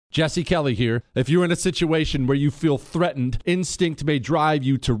Jesse Kelly here. If you're in a situation where you feel threatened, instinct may drive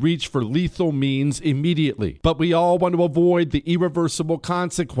you to reach for lethal means immediately. But we all want to avoid the irreversible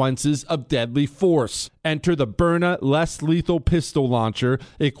consequences of deadly force. Enter the Byrna less lethal pistol launcher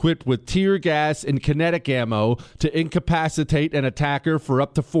equipped with tear gas and kinetic ammo to incapacitate an attacker for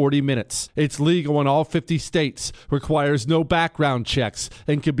up to 40 minutes. It's legal in all 50 states, requires no background checks,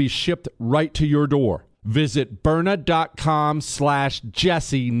 and can be shipped right to your door. Visit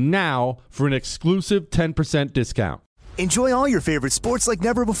Byrna.com/Jesse now for an exclusive 10% discount. Enjoy all your favorite sports like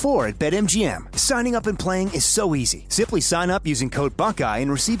never before at BetMGM. Signing up and playing is so easy. Simply sign up using code Buckeye and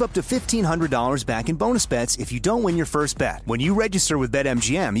receive up to $1,500 back in bonus bets if you don't win your first bet. When you register with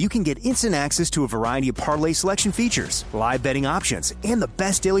BetMGM, you can get instant access to a variety of parlay selection features, live betting options, and the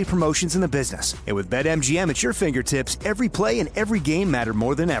best daily promotions in the business. And with BetMGM at your fingertips, every play and every game matter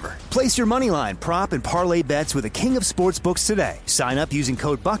more than ever. Place your moneyline, prop, and parlay bets with the king of sportsbooks today. Sign up using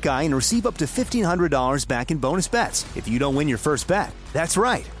code Buckeye and receive up to $1,500 back in bonus bets if you don't win your first bet. That's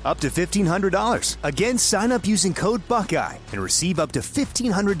right, up to $1,500. Again, sign up using code Buckeye and receive up to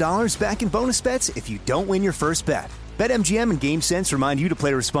 $1,500 back in bonus bets if you don't win your first bet. BetMGM and GameSense remind you to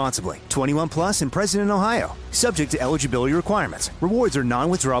play responsibly. 21 plus and present in Ohio. Subject to eligibility requirements. Rewards are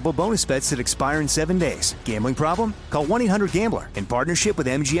non-withdrawable bonus bets that expire in 7 days. Gambling problem? Call 1-800-GAMBLER in partnership with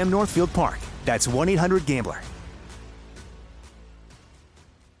MGM Northfield Park. That's 1-800-GAMBLER.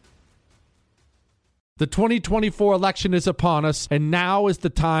 The 2024 election is upon us, and now is the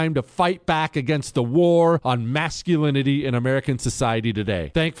time to fight back against the war on masculinity in American society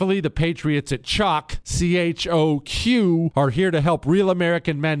today. Thankfully, the patriots at CHOQ, C-H-O-Q, are here to help real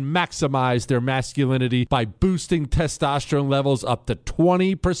American men maximize their masculinity by boosting testosterone levels up to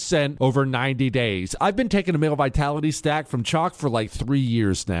 20% over 90 days. I've been taking a male vitality stack from CHOQ for like 3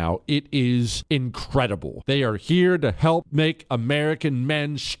 years now. It is incredible. They are here to help make American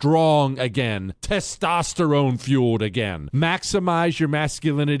men strong again. Testosterone fueled again. Maximize your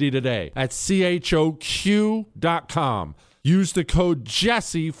masculinity today at CHOQ.com. Use the code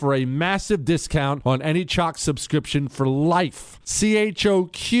Jesse for a massive discount on any CHOQ subscription for life. CHOQ.com,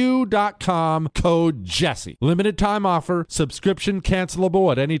 code Jesse. Limited time offer. Subscription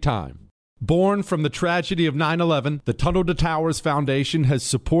cancelable at any time. Born from the tragedy of 9/11, the Tunnel to Towers Foundation has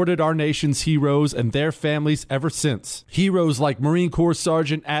supported our nation's heroes and their families ever since. Heroes like Marine Corps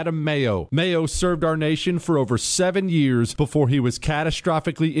Sergeant Adam Mayo. Mayo served our nation for over 7 years before he was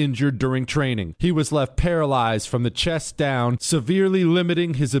catastrophically injured during training. He was left paralyzed from the chest down, severely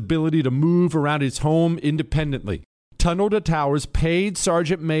limiting his ability to move around his home independently. Tunnel to Towers paid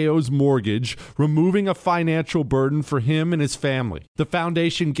Sergeant Mayo's mortgage, removing a financial burden for him and his family. The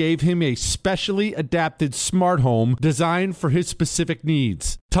foundation gave him a specially adapted smart home designed for his specific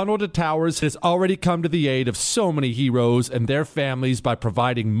needs. Tunnel to Towers has already come to the aid of so many heroes and their families by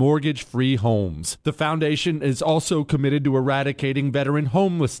providing mortgage-free homes. The foundation is also committed to eradicating veteran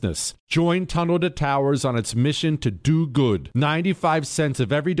homelessness. Join Tunnel to Towers on its mission to do good. 95 cents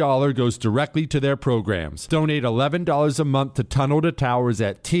of every dollar goes directly to their programs. Donate $11 a month to Tunnel to Towers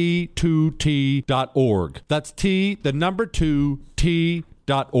at T2T.org. That's T2T.org.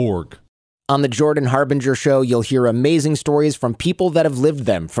 On the Jordan Harbinger Show, you'll hear amazing stories from people that have lived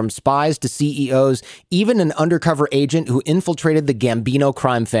them, from spies to CEOs, even an undercover agent who infiltrated the Gambino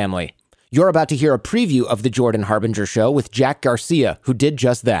crime family. You're about to hear a preview of the Jordan Harbinger Show with Jack Garcia, who did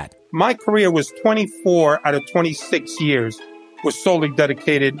just that. My career was 24 out of 26 years was solely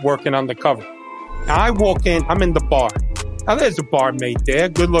dedicated working undercover. Now I walk in, I'm in the bar. Now there's a barmaid there,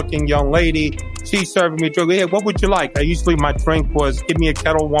 good-looking young lady. She's serving me a drink. Hey, what would you like? Usually my drink was give me a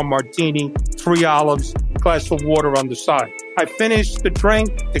Kettle One martini, 3 olives, glass of water on the side. I finish the drink.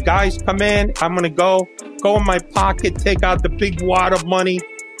 The guys come in. I'm going to go in my pocket, take out the big wad of money.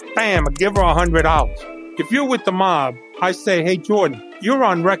 Bam, I give her $100. If you're with the mob, I say, hey, Jordan, you're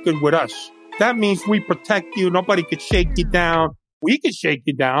on record with us. That means we protect you. Nobody could shake you down. We could shake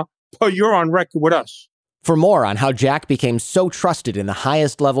you down, but you're on record with us. For more on how Jack became so trusted in the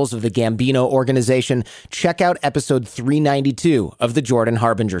highest levels of the Gambino organization, check out episode 392 of The Jordan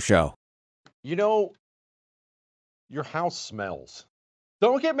Harbinger Show. You know, your house smells.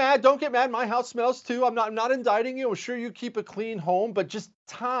 Don't get mad. Don't get mad. My house smells too. I'm not indicting you. I'm sure you keep a clean home, but just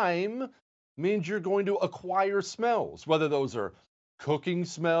time means you're going to acquire smells, whether those are cooking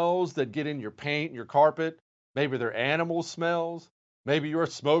smells that get in your paint and your carpet. Maybe they're animal smells. Maybe you're a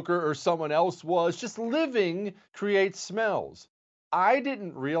smoker or someone else was. Just living creates smells. I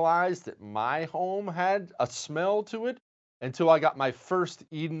didn't realize that my home had a smell to it until I got my first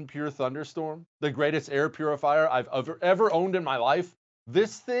Eden Pure Thunderstorm, the greatest air purifier I've ever owned in my life.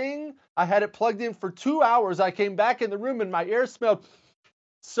 This thing, I had it plugged in for 2 hours. I came back in the room and my air smelled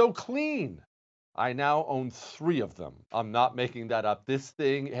so clean. I now own 3 of them. I'm not making that up. This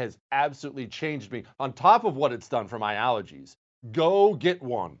thing has absolutely changed me. On top of what it's done for my allergies, go get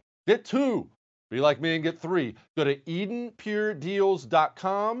 1. Get 2. Be like me and get 3. Go to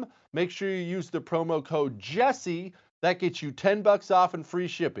EdenPureDeals.com. Make sure you use the promo code Jesse. That gets you $10 off and free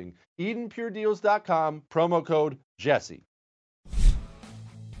shipping. EdenPureDeals.com, promo code Jesse.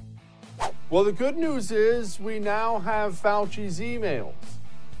 Well, the good news is we now have Fauci's emails.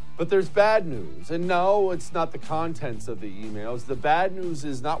 But there's bad news. And no, it's not the contents of the emails. The bad news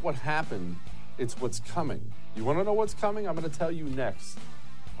is not what happened, it's what's coming. You want to know what's coming? I'm going to tell you next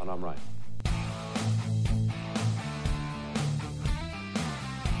on I'm Right.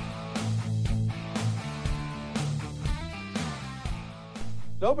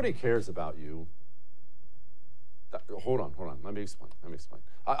 Nobody cares about you. Hold on. Let me explain.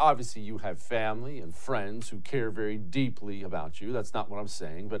 Obviously, you have family and friends who care very deeply about you. That's not what I'm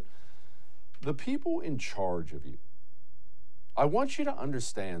saying. But the people in charge of you, I want you to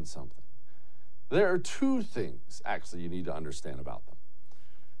understand something. There are 2 things, actually, you need to understand about them.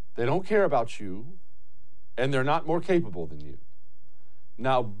 They don't care about you, and they're not more capable than you.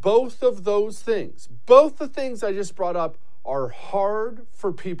 Now, both of those things, both the things I just brought up, are hard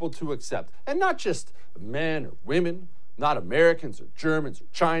for people to accept. And not just men or women, not Americans or Germans or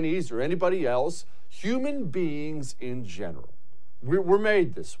Chinese or anybody else, human beings in general. We're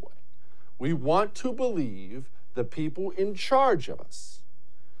made this way. We want to believe the people in charge of us,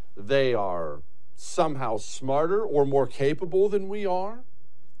 they are somehow smarter or more capable than we are,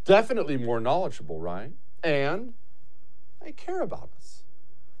 definitely more knowledgeable, right? And they care about us.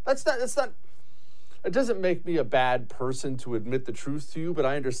 That's not, it doesn't make me a bad person to admit the truth to you, but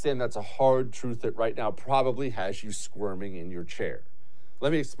I understand that's a hard truth that right now probably has you squirming in your chair.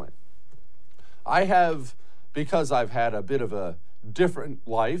 Let me explain. Because I've had a bit of a different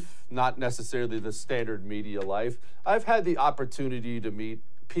life, not necessarily the standard media life, I've had the opportunity to meet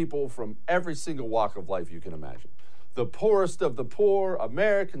people from every single walk of life you can imagine. The poorest of the poor,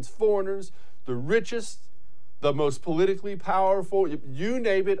 Americans, foreigners, the richest, the most politically powerful, you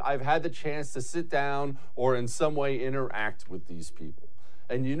name it, I've had the chance to sit down or in some way interact with these people.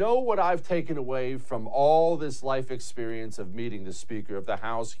 And you know what I've taken away from all this life experience of meeting the Speaker of the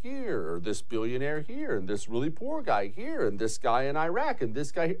House here, or this billionaire here, and this really poor guy here, and this guy in Iraq, and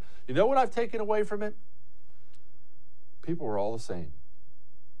this guy here? You know what I've taken away from it? People are all the same.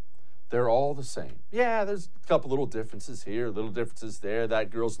 They're all the same. Yeah, there's a couple little differences here, little differences there. That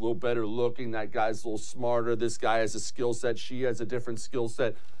girl's a little better looking. That guy's a little smarter. This guy has a skill set. She has a different skill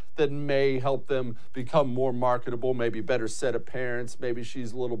set that may help them become more marketable, maybe better set of parents. Maybe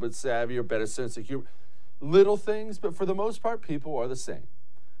she's a little bit savvier, better sense of humor. Little things, but for the most part, people are the same.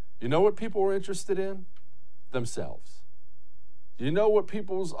 You know what people are interested in? Themselves. You know what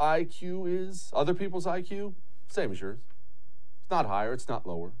people's IQ is? Other people's IQ? Same as yours. It's not higher, it's not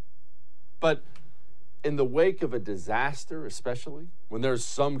lower. But in the wake of a disaster, especially, when there's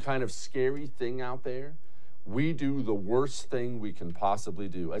some kind of scary thing out there, we do the worst thing we can possibly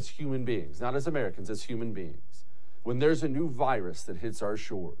do as human beings, not as Americans, as human beings. When there's a new virus that hits our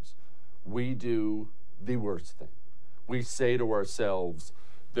shores, we do the worst thing. We say to ourselves,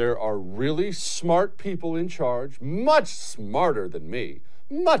 there are really smart people in charge, much smarter than me,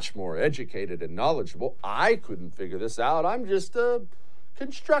 much more educated and knowledgeable. I couldn't figure this out. I'm just a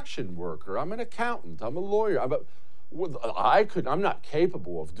construction worker. I'm an accountant. I'm a lawyer. I'm not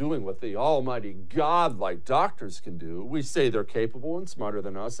capable of doing what the almighty God-like doctors can do. We say they're capable and smarter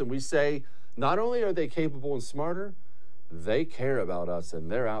than us, and we say not only are they capable and smarter, they care about us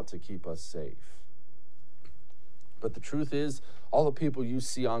and they're out to keep us safe. But the truth is, all the people you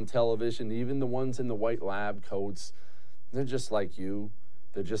see on television, even the ones in the white lab coats, they're just like you.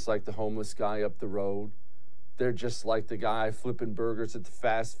 They're just like the homeless guy up the road. They're just like the guy flipping burgers at the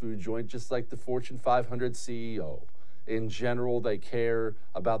fast food joint, just like the Fortune 500 CEO. In general, they care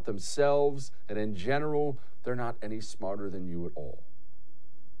about themselves, and in general, they're not any smarter than you at all.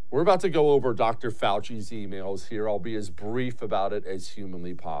 We're about to go over Dr. Fauci's emails here. I'll be as brief about it as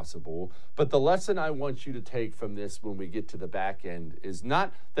humanly possible. But the lesson I want you to take from this when we get to the back end is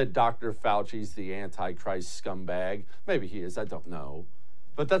not that Dr. Fauci's the Antichrist scumbag. Maybe he is, I don't know.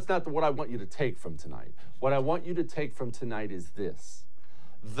 But that's not what I want you to take from tonight. What I want you to take from tonight is this.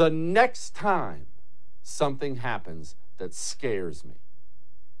 The next time something happens that scares me,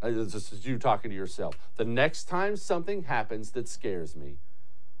 this is you talking to yourself. The next time something happens that scares me,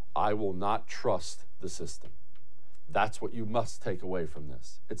 I will not trust the system. That's what you must take away from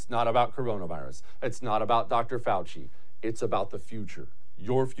this. It's not about coronavirus. It's not about Dr. Fauci. It's about the future,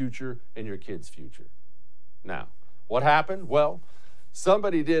 your future and your kids' future. Now, what happened? Well,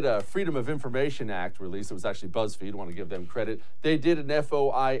 Somebody did a Freedom of Information Act release. It was actually BuzzFeed. I want to give them credit. They did an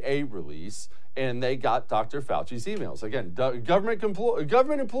FOIA release, and they got Dr. Fauci's emails. Again, government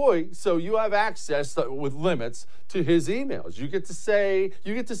employee, so you have access with limits to his emails. You get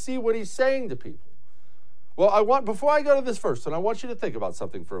to see what he's saying to people. Well, before I go to this first one, I want you to think about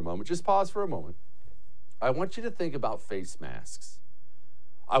something for a moment. Just pause for a moment. I want you to think about face masks.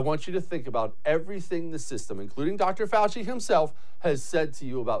 I want you to think about everything the system, including Dr. Fauci himself, has said to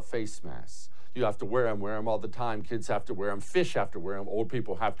you about face masks. You have to wear them all the time. Kids have to wear them. Fish have to wear them. Old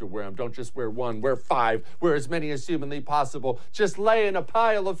people have to wear them. Don't just wear one, wear 5. Wear as many as humanly possible. Just lay in a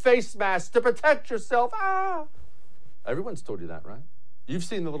pile of face masks to protect yourself. Everyone's told you that, right? You've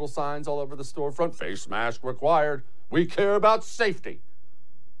seen the little signs all over the storefront. Face mask required. We care about safety.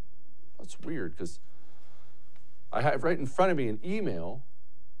 That's weird because I have right in front of me an email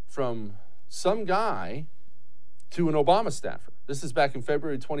from some guy to an Obama staffer. This is back in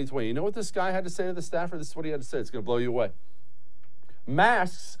February 2020. You know what this guy had to say to the staffer? This is what he had to say. It's going to blow you away.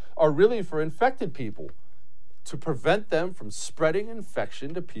 Masks are really for infected people to prevent them from spreading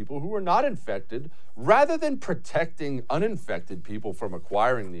infection to people who are not infected, rather than protecting uninfected people from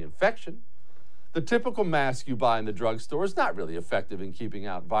acquiring the infection. The typical mask you buy in the drugstore is not really effective in keeping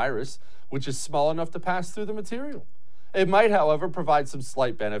out virus, which is small enough to pass through the material. It might, however, provide some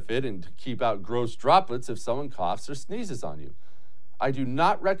slight benefit and to keep out gross droplets if someone coughs or sneezes on you. I do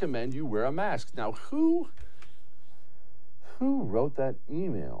not recommend you wear a mask. Now, who wrote that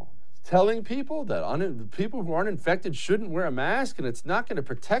email telling people that people who aren't infected shouldn't wear a mask and it's not going to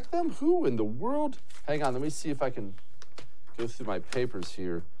protect them? Who in the world? Hang on, let me see if I can go through my papers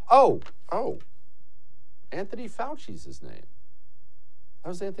here. Oh, Anthony Fauci's his name. That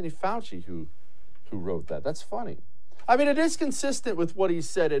was Anthony Fauci who wrote that. That's funny. I mean, it is consistent with what he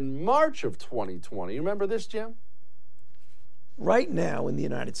said in March of 2020. Remember this, Jim? Right now in the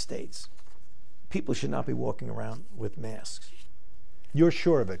United States, people should not be walking around with masks. You're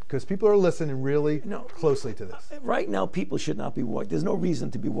sure of it? Because people are listening really closely to this. Right now, people should not be walking. There's no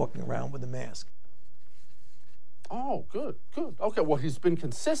reason to be walking around with a mask. Oh, good. Okay, well, he's been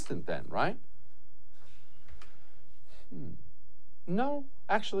consistent then, right? No,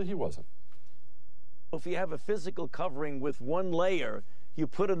 actually, he wasn't. If you have a physical covering with one layer, you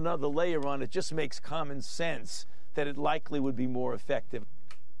put another layer on, it just makes common sense that it likely would be more effective.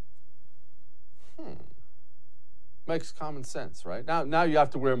 Makes common sense, right? Now you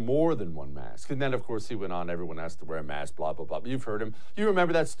have to wear more than one mask. And then, of course, he went on, everyone has to wear a mask, blah, blah, blah. You've heard him. You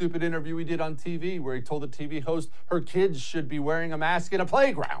remember that stupid interview he did on TV where he told the TV host her kids should be wearing a mask in a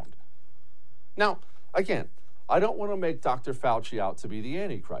playground. Now, again, I don't want to make Dr. Fauci out to be the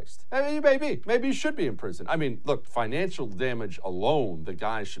Antichrist. I mean, maybe he should be in prison. I mean, look, financial damage alone, the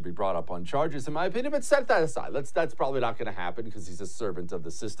guy should be brought up on charges, in my opinion, but set that aside. That's probably not going to happen because he's a servant of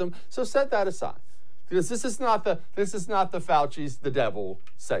the system. So set that aside. Because this is not the Fauci's the devil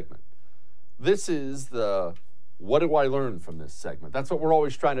segment. This is the what do I learn from this segment? That's what we're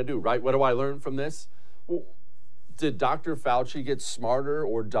always trying to do, right? What do I learn from this? Well, did Dr. Fauci get smarter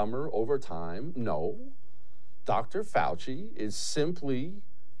or dumber over time? No. Dr. Fauci is simply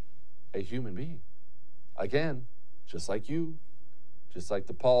a human being. Again, just like you, just like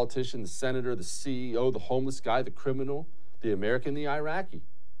the politician, the senator, the CEO, the homeless guy, the criminal, the American, the Iraqi,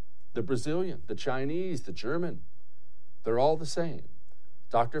 the Brazilian, the Chinese, the German. They're all the same.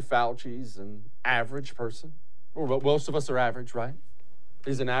 Dr. Fauci's an average person. Well, most of us are average, right?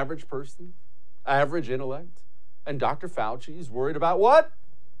 He's an average person, average intellect. And Dr. Fauci is worried about what?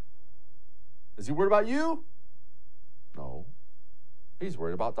 Is he worried about you? No. He's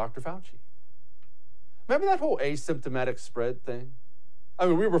worried about Dr. Fauci. Remember that whole asymptomatic spread thing? I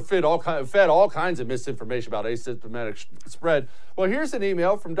mean, we were fed all kinds of misinformation about asymptomatic spread. Well, here's an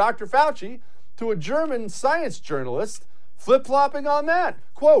email from Dr. Fauci to a German science journalist flip-flopping on that.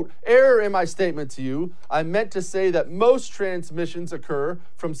 Quote, error in my statement to you. I meant to say that most transmissions occur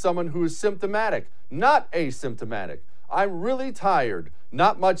from someone who is symptomatic, not asymptomatic. I'm really tired.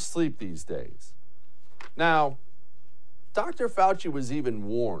 Not much sleep these days. Now, Dr. Fauci was even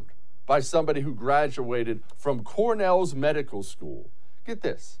warned by somebody who graduated from Cornell's medical school. Get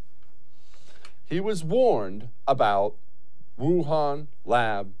this. He was warned about Wuhan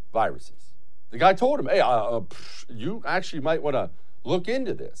lab viruses. The guy told him, hey, you actually might want to look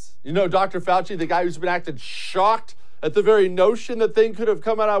into this. You know, Dr. Fauci, the guy who's been acting shocked at the very notion that thing could have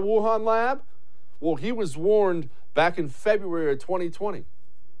come out of Wuhan lab? Well, he was warned back in February of 2020.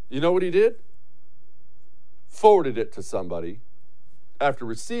 You know what he did? Forwarded it to somebody after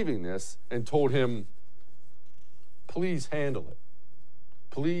receiving this and told him, please handle it.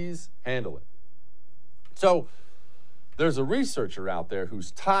 Please handle it. So there's a researcher out there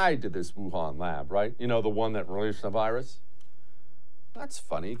who's tied to this Wuhan lab, right? You know, the one that released the virus? That's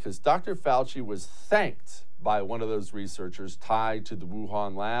funny because Dr. Fauci was thanked by one of those researchers tied to the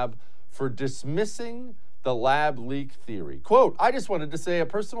Wuhan lab for dismissing the lab leak theory. Quote, I just wanted to say a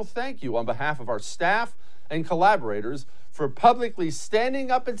personal thank you on behalf of our staff and collaborators for publicly standing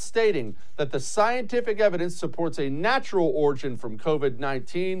up and stating that the scientific evidence supports a natural origin from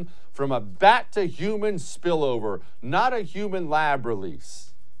COVID-19 from a bat to human spillover, not a human lab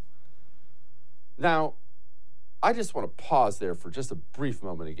release. Now, I just want to pause there for just a brief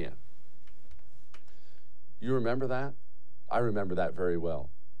moment again. You remember that? I remember that very well.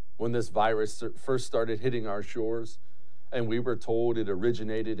 When this virus first started hitting our shores and we were told it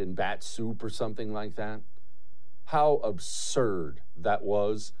originated in bat soup or something like that, how absurd that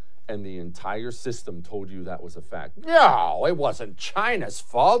was, and the entire system told you that was a fact. No, it wasn't China's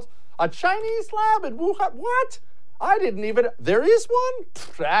fault. A Chinese lab in Wuhan? What? I didn't even, there is one?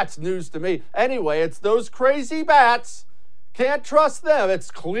 That's news to me. Anyway, it's those crazy bats. Can't trust them. It's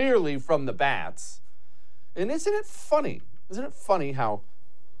clearly from the bats. And isn't it funny? Isn't it funny how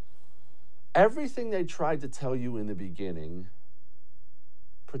everything they tried to tell you in the beginning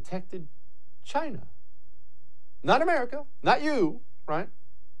protected China? Not America, not you, right?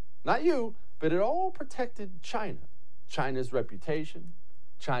 Not you, but it all protected China. China's reputation,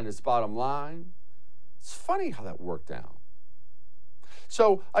 China's bottom line. It's funny how that worked out.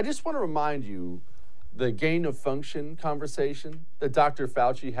 So I just want to remind you the gain of function conversation that Dr.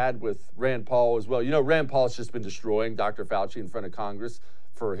 Fauci had with Rand Paul as well. You know, Rand Paul's just been destroying Dr. Fauci in front of Congress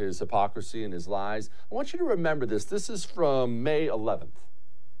for his hypocrisy and his lies. I want you to remember this. This is from May 11th.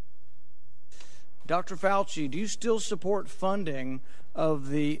 Dr. Fauci, do you still support funding of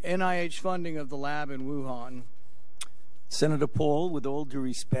the NIH funding of the lab in Wuhan? Senator Paul, with all due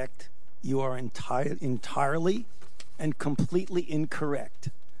respect, you are entirely and completely incorrect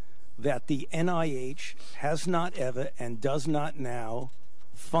that the NIH has not ever and does not now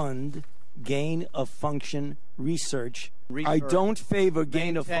fund gain-of-function research. I don't favor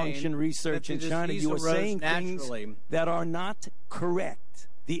gain-of-function research in China. You are saying things that are not correct.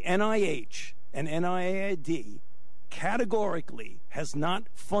 The NIH and NIAID categorically has not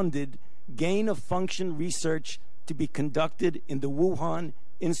funded gain-of-function research to be conducted in the Wuhan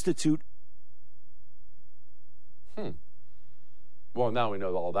Institute. Well, now we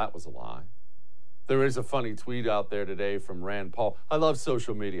know all that was a lie. There is a funny tweet out there today from Rand Paul. I love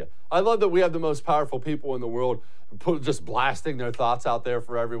social media. I love that we have the most powerful people in the world just blasting their thoughts out there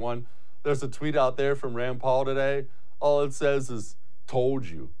for everyone. There's a tweet out there from Rand Paul today. All it says is, told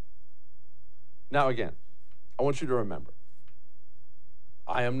you. Now, again, I want you to remember,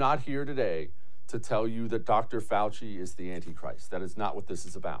 I am not here today to tell you that Dr. Fauci is the Antichrist. That is not what this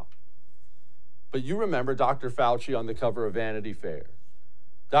is about. But you remember Dr. Fauci on the cover of Vanity Fair.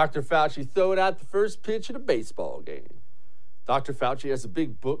 Dr. Fauci throwing out the first pitch at a baseball game. Dr. Fauci has a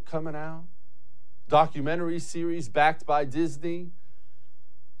big book coming out. Documentary series backed by Disney.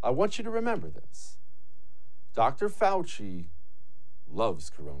 I want you to remember this. Dr. Fauci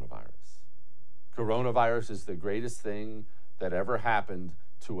loves coronavirus. Coronavirus is the greatest thing that ever happened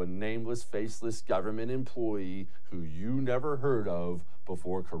to a nameless, faceless government employee who you never heard of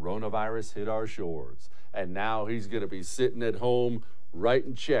before coronavirus hit our shores. And now he's going to be sitting at home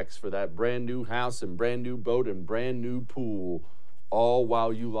writing checks for that brand new house and brand new boat and brand new pool, all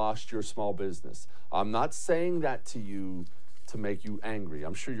while you lost your small business. I'm not saying that to you to make you angry.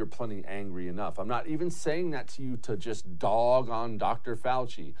 I'm sure you're plenty angry enough. I'm not even saying that to you to just dog on Dr.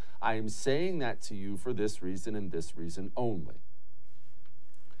 Fauci. I am saying that to you for this reason and this reason only.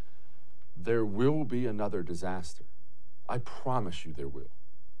 There will be another disaster. I promise you there will.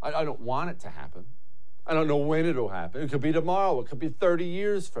 I don't want it to happen. I don't know when it'll happen. It could be tomorrow. It could be 30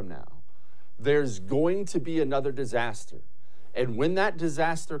 years from now. There's going to be another disaster. And when that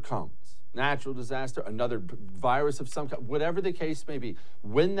disaster comes, natural disaster, another virus of some kind, whatever the case may be,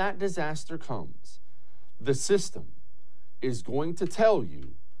 when that disaster comes, the system is going to tell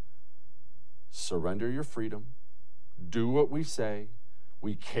you, surrender your freedom, do what we say,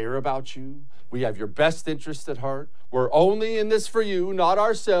 we care about you, we have your best interest at heart, we're only in this for you, not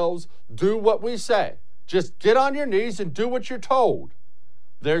ourselves, do what we say. Just get on your knees and do what you're told.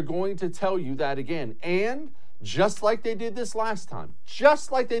 They're going to tell you that again. And just like they did this last time,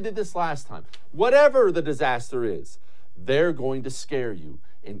 whatever the disaster is, they're going to scare you,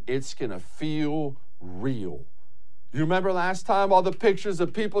 and it's going to feel real. You remember last time, all the pictures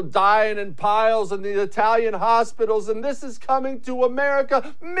of people dying in piles in the Italian hospitals, and this is coming to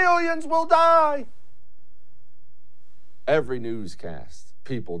America. Millions will die. Every newscast,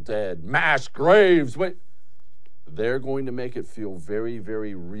 people dead, mass graves. Wait, they're going to make it feel very,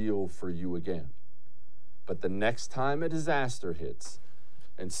 very real for you again. But the next time a disaster hits,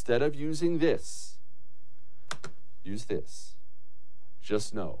 instead of using this, use this.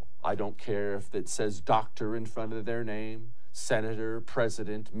 Just know, I don't care if it says doctor in front of their name, senator,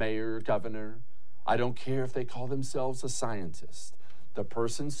 president, mayor, governor. I don't care if they call themselves a scientist. The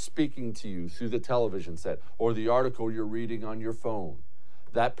person speaking to you through the television set or the article you're reading on your phone,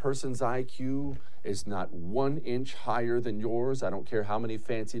 that person's IQ is not 1 inch higher than yours. I don't care how many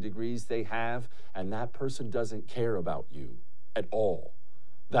fancy degrees they have, and that person doesn't care about you at all.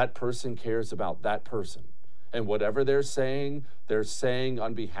 That person cares about that person. And whatever they're saying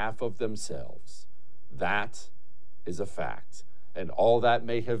on behalf of themselves. That is a fact. And all that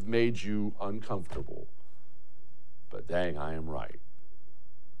may have made you uncomfortable. But dang, I am right.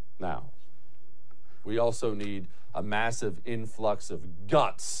 Now, we also need a massive influx of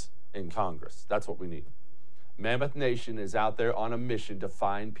guts in Congress. That's what we need. Mammoth Nation is out there on a mission to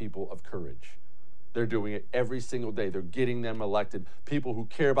find people of courage. They're doing it every single day. They're getting them elected. People who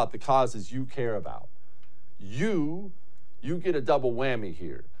care about the causes you care about. You get a double whammy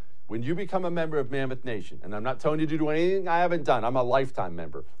here. When you become a member of Mammoth Nation, and I'm not telling you to do anything I haven't done, I'm a lifetime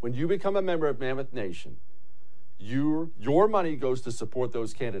member. When you become a member of Mammoth Nation, your money goes to support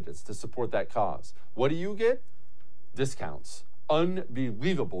those candidates, to support that cause. What do you get? Discounts.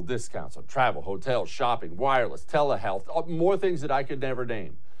 Unbelievable discounts on travel, hotels, shopping, wireless, telehealth, more things that I could never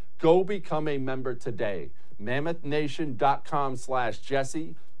name. Go become a member today.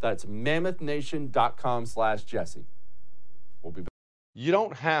 MammothNation.com/Jesse. That's MammothNation.com/Jesse. We'll be back. You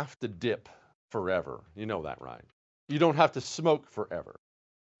don't have to dip forever. You know that, right? You don't have to smoke forever.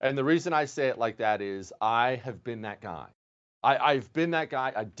 And the reason I say it like that is I have been that guy. I've been that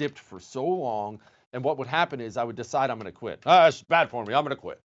guy. I dipped for so long. And what would happen is I would decide I'm going to quit. It's bad for me. I'm going to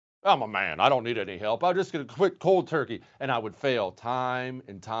quit. I'm a man. I don't need any help. I'm just going to quit cold turkey. And I would fail time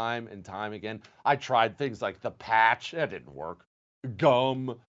and time and time again. I tried things like the patch. That didn't work.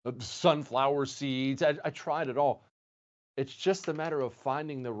 Gum, sunflower seeds. I tried it all. It's just a matter of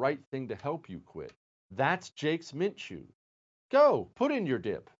finding the right thing to help you quit. That's Jake's Mint Chew. Go, put in your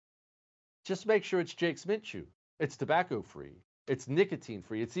dip. Just make sure it's Jake's Mint Chew. It's tobacco-free. It's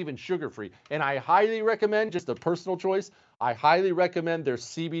nicotine-free. It's even sugar-free. And I highly recommend, just a personal choice, I highly recommend their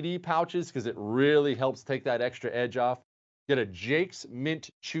CBD pouches because it really helps take that extra edge off. Get a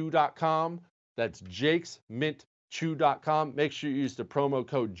jakesmintchew.com. That's jakesmintchew.com. Make sure you use the promo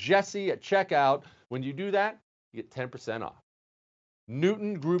code Jesse at checkout. When you do that, you get 10% off.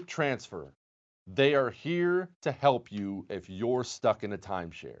 Newton Group Transfer. They are here to help you if you're stuck in a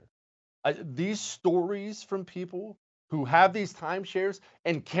timeshare. These stories from people who have these timeshares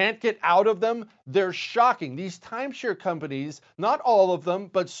and can't get out of them, they're shocking. These timeshare companies, not all of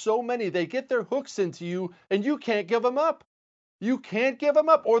them, but so many, they get their hooks into you and you can't give them up. You can't give them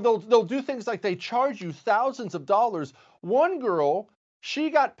up. Or they'll do things like they charge you thousands of dollars. One girl,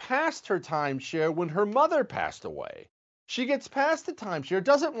 she got past her timeshare when her mother passed away. She gets past the timeshare,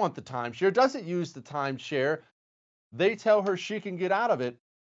 doesn't want the timeshare, doesn't use the timeshare. They tell her she can get out of it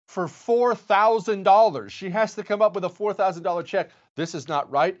for $4,000. She has to come up with a $4,000 check. This is not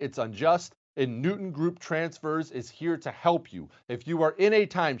right. It's unjust. And Newton Group Transfers is here to help you. If you are in a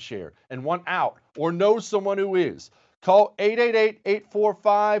timeshare and want out or know someone who is, call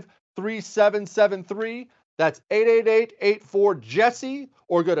 888-845-3773. That's 888-84-JESSE,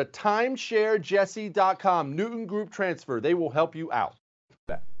 or go to timesharejesse.com. Newton Group Transfer. They will help you out.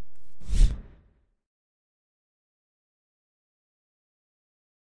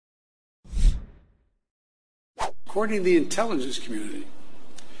 According to the intelligence community,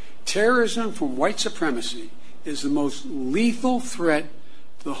 terrorism from white supremacy is the most lethal threat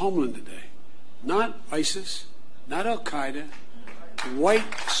to the homeland today. Not ISIS, not Al-Qaeda,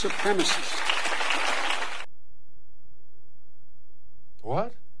 white supremacists.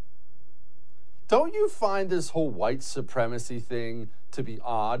 What? Don't you find this whole white supremacy thing to be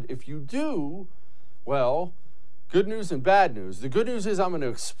odd? If you do, well, good news and bad news. The good news is I'm going to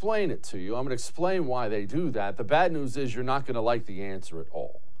explain it to you. I'm going to explain why they do that. The bad news is you're not going to like the answer at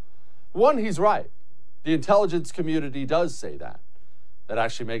all. One, he's right. The intelligence community does say that. That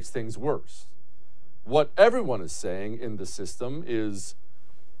actually makes things worse. What everyone is saying in the system is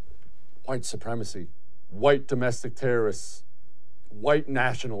white supremacy, white domestic terrorists, white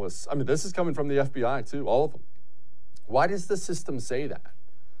nationalists. I mean, this is coming from the FBI too, all of them. Why does the system say that?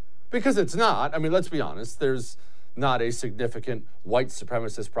 Because it's not. I mean, let's be honest. There's not a significant white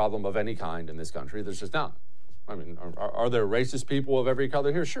supremacist problem of any kind in this country. There's just not. I mean, are there racist people of every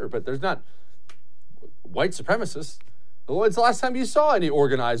color here? Sure, but there's not white supremacists. When's the last time you saw any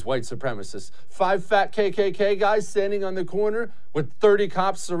organized white supremacists? 5 fat KKK guys standing on the corner with 30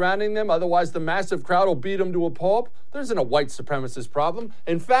 cops surrounding them. Otherwise, the massive crowd will beat them to a pulp. There isn't a white supremacist problem.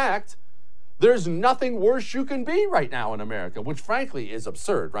 In fact, there's nothing worse you can be right now in America, which frankly is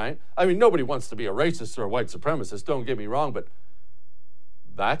absurd, right? I mean, nobody wants to be a racist or a white supremacist, don't get me wrong, but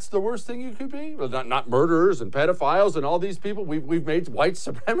that's the worst thing you could be? Well, not murderers and pedophiles and all these people. We've made white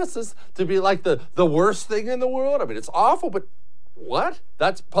supremacists to be like the worst thing in the world. I mean, it's awful, but what?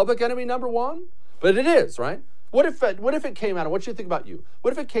 That's public enemy number one? But it is, right? What if it came out, and what do you think about you?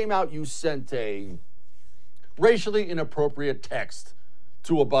 What if it came out you sent a racially inappropriate text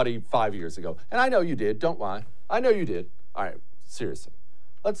to a buddy 5 years ago? And I know you did, don't lie. I know you did. All right, seriously.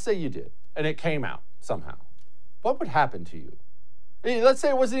 Let's say you did, and it came out somehow. What would happen to you? Let's say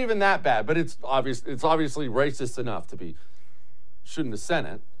it wasn't even that bad, but it's obviously racist enough to be, shouldn't have sent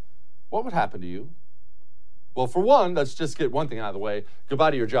it. What would happen to you? Well, for one, let's just get one thing out of the way. Goodbye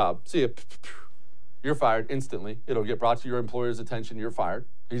to your job. See you. You're fired instantly. It'll get brought to your employer's attention. You're fired.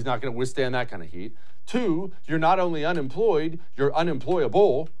 He's not going to withstand that kind of heat. 2, you're not only unemployed, you're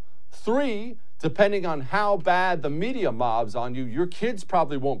unemployable. 3, depending on how bad the media mobs on you, your kids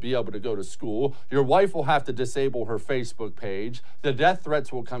probably won't be able to go to school. Your wife will have to disable her Facebook page. The death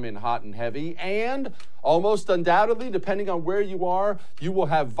threats will come in hot and heavy. And almost undoubtedly, depending on where you are, you will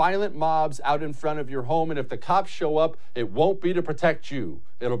have violent mobs out in front of your home. And if the cops show up, it won't be to protect you.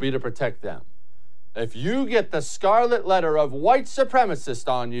 It'll be to protect them. If you get the scarlet letter of white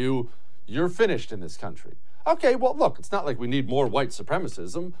supremacist on you, you're finished in this country. Okay, well, look, it's not like we need more white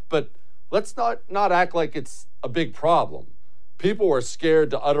supremacism, but let's not act like it's a big problem. People are scared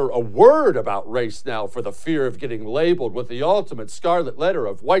to utter a word about race now for the fear of getting labeled with the ultimate scarlet letter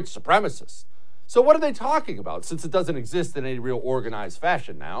of white supremacist. So what are they talking about? Since it doesn't exist in any real organized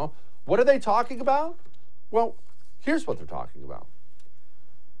fashion now, what are they talking about? Well, here's what they're talking about.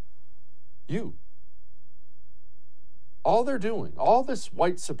 You. All they're doing, all this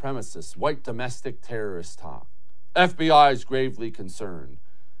white supremacist, white domestic terrorist talk, FBI is gravely concerned.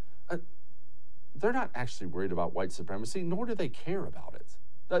 They're not actually worried about white supremacy, nor do they care about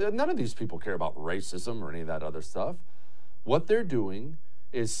it. None of these people care about racism or any of that other stuff. What they're doing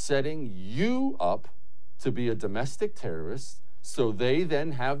is setting you up to be a domestic terrorist so they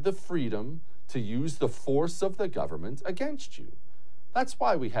then have the freedom to use the force of the government against you. That's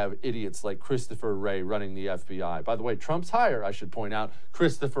why we have idiots like Christopher Wray running the FBI. By the way, Trump's hire, I should point out,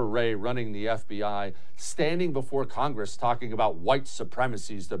 Christopher Wray running the FBI, standing before Congress talking about white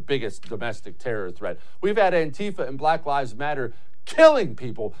supremacy is the biggest domestic terror threat. We've had Antifa and Black Lives Matter killing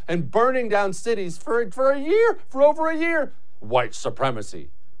people and burning down cities for over a year. White supremacy.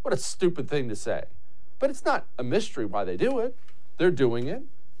 What a stupid thing to say. But it's not a mystery why they do it. They're doing it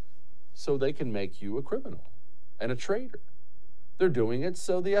so they can make you a criminal and a traitor. They're doing it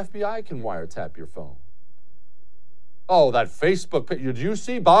so the FBI can wiretap your phone. Oh, that Facebook picture. Did you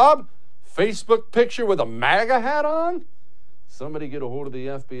see, Bob? Facebook picture with a MAGA hat on? Somebody get a hold of the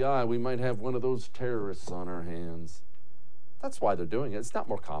FBI. We might have one of those terrorists on our hands. That's why they're doing it. It's not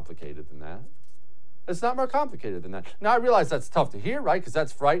more complicated than that. It's not more complicated than that. Now, I realize that's tough to hear, right? Because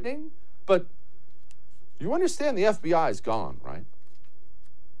that's frightening. But you understand the FBI is gone, right?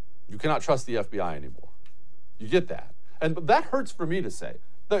 You cannot trust the FBI anymore. You get that. And that hurts for me to say.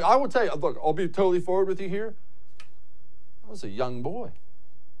 Look, I will tell you, look, I'll be totally forward with you here. I was a young boy.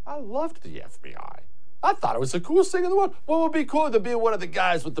 I loved the FBI. I thought it was the coolest thing in the world. What would be cooler than being one of the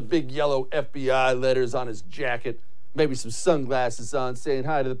guys with the big yellow FBI letters on his jacket, maybe some sunglasses on, saying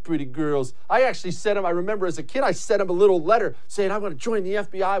hi to the pretty girls. I actually sent him, I remember as a kid, I sent him a little letter saying I want to join the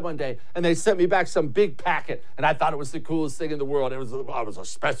FBI one day. And they sent me back some big packet. And I thought it was the coolest thing in the world. I was a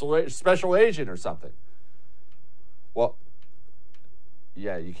special agent or something. Well,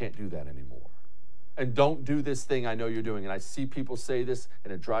 yeah, you can't do that anymore. And don't do this thing I know you're doing. And I see people say this,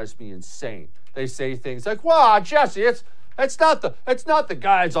 and it drives me insane. They say things like, "Wow, Jesse, it's not the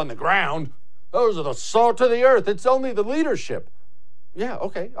guys on the ground. Those are the salt of the earth. It's only the leadership." Yeah,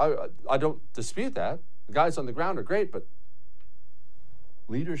 okay, I don't dispute that. The guys on the ground are great, but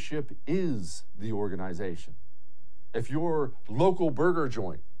leadership is the organization. If your local burger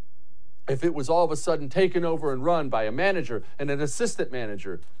joint, if it was all of a sudden taken over and run by a manager and an assistant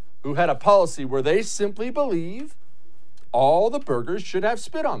manager who had a policy where they simply believe all the burgers should have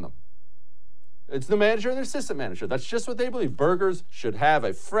spit on them. It's the manager and the assistant manager. That's just what they believe. Burgers should have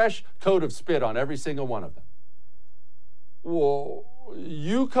a fresh coat of spit on every single one of them. Well,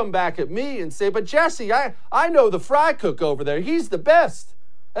 you come back at me and say, "But Jesse, I know the fry cook over there. He's the best.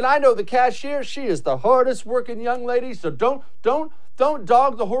 And I know the cashier. She is the hardest working young lady. So don't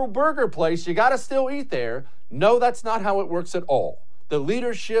dog the whole burger place. You got to still eat there." No, that's not how it works at all. The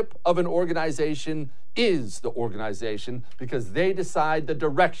leadership of an organization is the organization because they decide the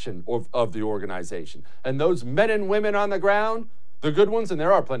direction of the organization. And those men and women on the ground, the good ones, and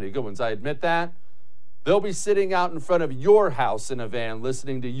there are plenty of good ones, I admit that, they'll be sitting out in front of your house in a van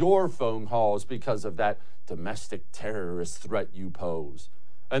listening to your phone calls because of that domestic terrorist threat you pose.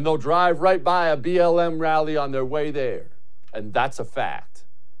 And they'll drive right by a BLM rally on their way there. And that's a fact.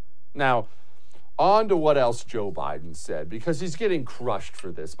 Now, on to what else Joe Biden said, because he's getting crushed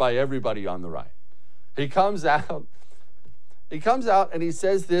for this by everybody on the right. He comes out and he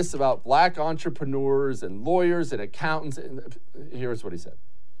says this about black entrepreneurs and lawyers and accountants. And here's what he said.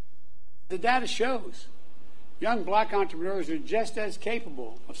 The data shows young black entrepreneurs are just as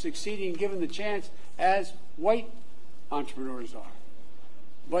capable of succeeding given the chance as white entrepreneurs are.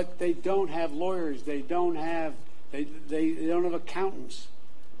 But they don't have lawyers, they don't have accountants,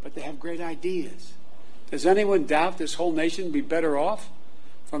 but they have great ideas. Does anyone doubt this whole nation would be better off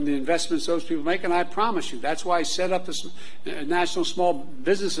from the investments those people make? And I promise you, that's why I set up this National Small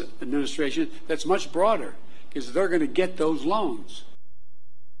Business Administration that's much broader, because they're going to get those loans.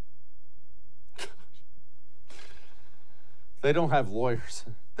 They don't have lawyers.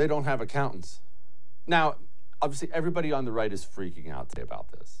 They don't have accountants. Now, obviously, everybody on the right is freaking out today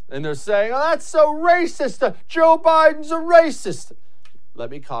about this. And they're saying, oh, that's so racist. Joe Biden's a racist.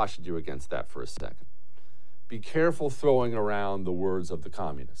 Let me caution you against that for a second. Be careful throwing around the words of the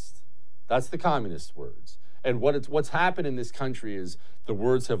communists. That's the communist words. And what's happened in this country is the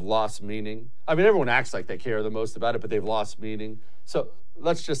words have lost meaning. I mean, everyone acts like they care the most about it, but they've lost meaning. So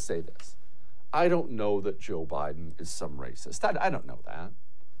let's just say this. I don't know that Joe Biden is some racist. I don't know that.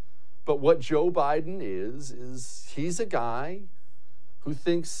 But what Joe Biden is he's a guy who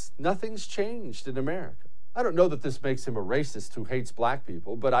thinks nothing's changed in America. I don't know that this makes him a racist who hates black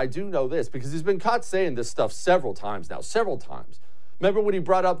people, but I do know this because he's been caught saying this stuff several times now, several times. Remember when he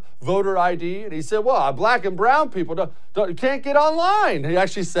brought up voter ID and he said, well, black and brown people can't get online. He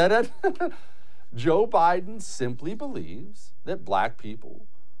actually said it. Joe Biden simply believes that black people,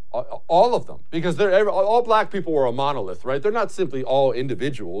 all of them, because all black people are a monolith, right? They're not simply all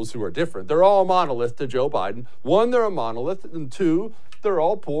individuals who are different. They're all a monolith to Joe Biden. One, they're a monolith, and two, they're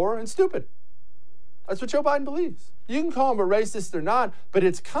all poor and stupid. That's what Joe Biden believes. You can call him a racist or not, but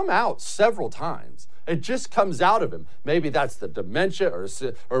it's come out several times. It just comes out of him. Maybe that's the dementia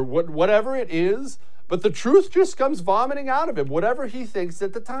or whatever it is, but the truth just comes vomiting out of him, whatever he thinks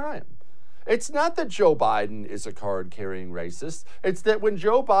at the time. It's not that Joe Biden is a card-carrying racist. It's that when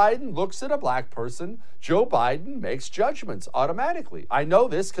Joe Biden looks at a black person, Joe Biden makes judgments automatically. I know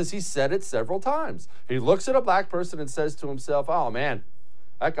this because he said it several times. He looks at a black person and says to himself, oh, man,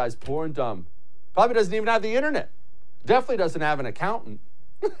 that guy's poor and dumb. Probably doesn't even have the internet. Definitely doesn't have an accountant.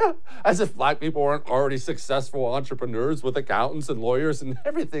 As if black people aren't already successful entrepreneurs with accountants and lawyers and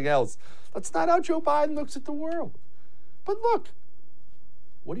everything else. That's not how Joe Biden looks at the world. But look,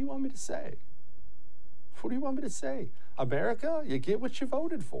 what do you want me to say? What do you want me to say? America, you get what you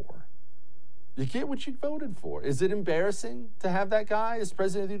voted for. You get what you voted for. Is it embarrassing to have that guy as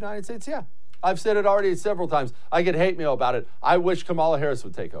president of the United States? Yeah. I've said it already several times. I get hate mail about it. I wish Kamala Harris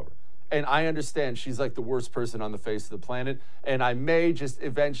would take over. And I understand she's like the worst person on the face of the planet. And I may just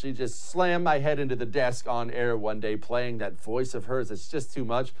eventually just slam my head into the desk on air one day playing that voice of hers. It's just too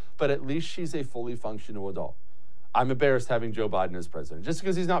much. But at least she's a fully functional adult. I'm embarrassed having Joe Biden as president just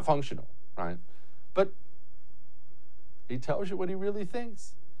because he's not functional, right? But he tells you what he really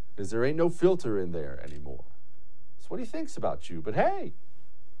thinks because there ain't no filter in there anymore. It's what he thinks about you. But hey,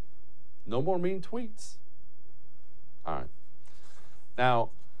 no more mean tweets. All right. Now,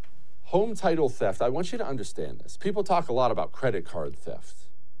 home title theft, I want you to understand this. People talk a lot about credit card theft.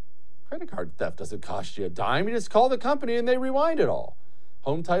 Credit card theft doesn't cost you a dime. You just call the company and they rewind it all.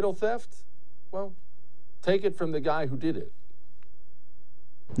 Home title theft, well, take it from the guy who did it.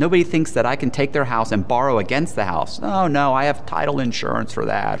 Nobody thinks that I can take their house and borrow against the house. Oh, no, I have title insurance for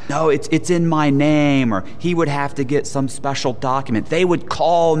that. No, it's in my name, or he would have to get some special document. They would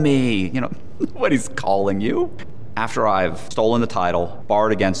call me. You know, nobody's calling you. After I've stolen the title,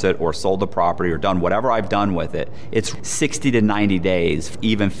 borrowed against it, or sold the property, or done whatever I've done with it, it's 60 to 90 days to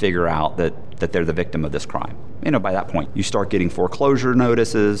even figure out that they're the victim of this crime. You know, by that point, you start getting foreclosure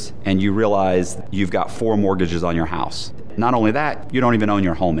notices, and you realize you've got 4 mortgages on your house. Not only that, you don't even own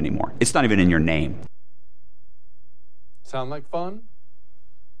your home anymore. It's not even in your name. Sound like fun?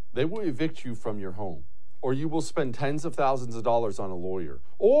 They will evict you from your home, or you will spend tens of thousands of dollars on a lawyer,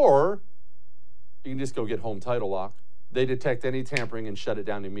 or you can just go get home title lock. They detect any tampering and shut it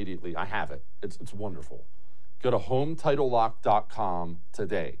down immediately. I have it. It's wonderful. Go to HomeTitleLock.com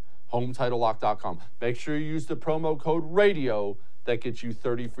today. HomeTitleLock.com. Make sure you use the promo code RADIO. That gets you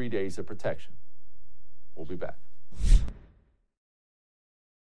 30 free days of protection. We'll be back.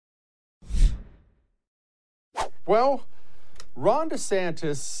 Well, Ron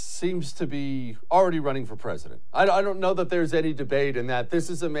DeSantis seems to be already running for president. I don't know that there's any debate in that. This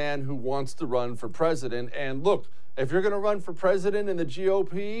is a man who wants to run for president. And look, if you're going to run for president in the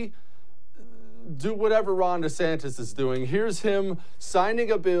GOP, do whatever Ron DeSantis is doing. Here's him signing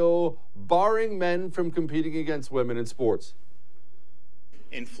a bill barring men from competing against women in sports.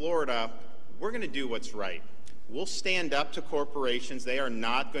 In Florida, we're going to do what's right. We'll stand up to corporations. They are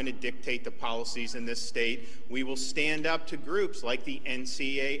not going to dictate the policies in this state. We will stand up to groups like the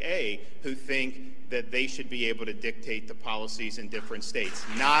NCAA who think that they should be able to dictate the policies in different states.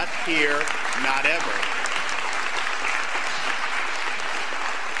 Not here, not ever.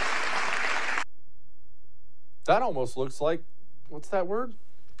 That almost looks like, what's that word?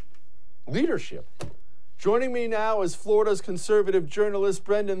 Leadership. Joining me now is Florida's conservative journalist,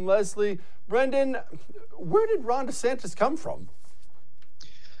 Brendan Leslie. Brendan, where did Ron DeSantis come from?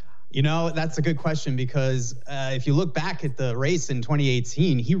 You know, that's a good question because if you look back at the race in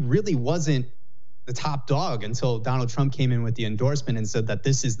 2018, he really wasn't the top dog until Donald Trump came in with the endorsement and said that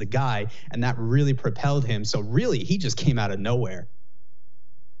this is the guy, and that really propelled him. So really, he just came out of nowhere.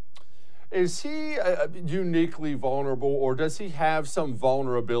 Is he uniquely vulnerable, or does he have some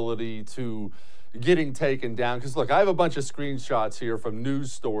vulnerability to getting taken down? Because, look, I have a bunch of screenshots here from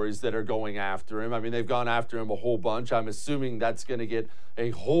news stories that are going after him. I mean, they've gone after him a whole bunch. I'm assuming that's going to get a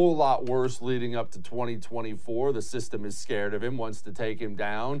whole lot worse leading up to 2024. The system is scared of him, wants to take him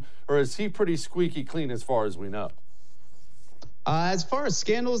down. Or is he pretty squeaky clean as far as we know? As far as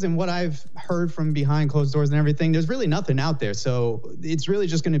scandals and what I've heard from behind closed doors and everything, there's really nothing out there. So it's really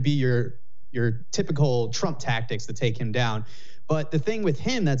just going to be your typical Trump tactics to take him down. But the thing with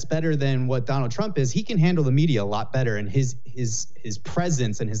him that's better than what Donald Trump is, he can handle the media a lot better, and his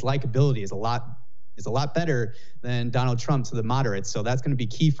presence and his likability is a lot better than Donald Trump to the moderates. So that's going to be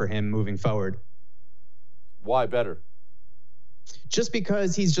key for him moving forward. Why better? Just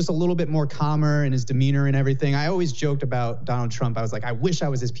because he's just a little bit more calmer in his demeanor and everything. I always joked about Donald Trump. I was like, I wish I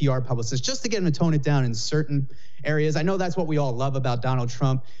was his PR publicist just to get him to tone it down in certain areas. I know that's what we all love about Donald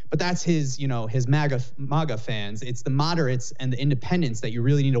Trump, but that's his MAGA fans. It's the moderates and the independents that you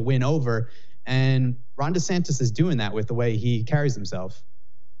really need to win over. And Ron DeSantis is doing that with the way he carries himself.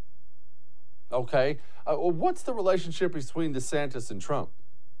 Okay. What's the relationship between DeSantis and Trump?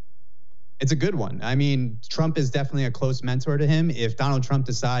 It's a good one. I mean, Trump is definitely a close mentor to him. If Donald Trump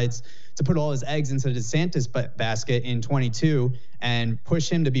decides to put all his eggs into the DeSantis basket in 22 and push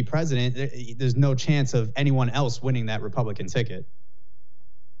him to be president, there's no chance of anyone else winning that Republican ticket.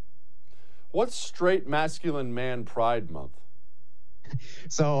 What's Straight Masculine Man Pride Month?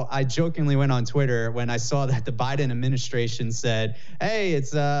 So I jokingly went on Twitter when I saw that the Biden administration said, hey,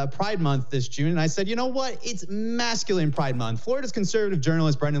 it's Pride Month this June. And I said, you know what? It's Masculine Pride Month. Florida's conservative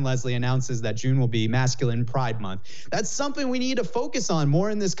journalist Brendan Leslie announces that June will be Masculine Pride Month. That's something we need to focus on more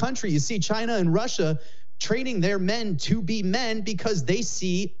in this country. You see China and Russia training their men to be men because they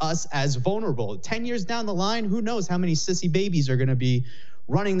see us as vulnerable. 10 years down the line, who knows how many sissy babies are going to be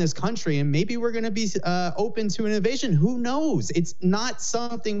running this country, and maybe we're going to be open to an invasion. Who knows? It's not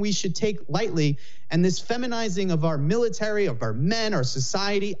something we should take lightly. And this feminizing of our military, of our men, our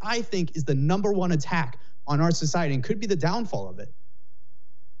society, I think is the number one attack on our society and could be the downfall of it.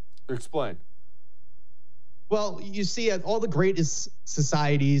 Explain. Well, you see, all the greatest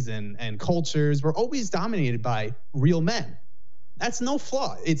societies and cultures were always dominated by real men. That's no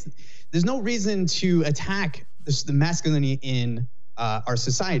flaw. There's no reason to attack the masculinity in our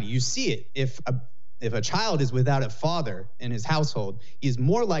society. You see it. If a child is without a father in his household, he is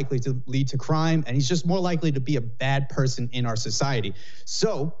more likely to lead to crime, and he's just more likely to be a bad person in our society.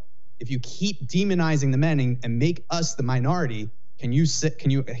 So if you keep demonizing the men and make us the minority, can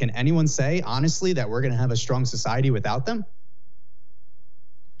anyone say honestly that we're going to have a strong society without them?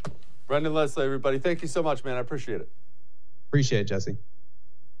 Brendan Leslie, everybody, thank you so much, man. I appreciate it. Appreciate it, Jesse.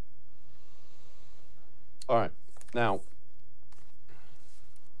 All right. Now,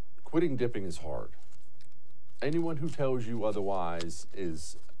 quitting dipping is hard. Anyone who tells you otherwise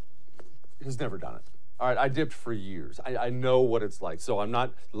has never done it. All right, I dipped for years. I know what it's like. So I'm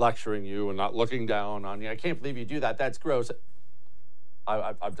not lecturing you and not looking down on you. I can't believe you do that. That's gross.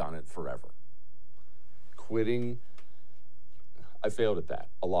 I've done it forever. Quitting, I failed at that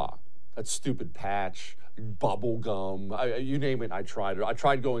a lot. That stupid patch, bubble gum, you name it, I tried it. I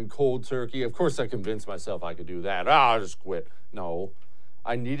tried going cold turkey. Of course I convinced myself I could do that. I'll just quit. No.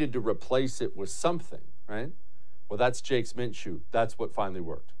 I needed to replace it with something, right? Well, that's Jake's Mint Shoot. That's what finally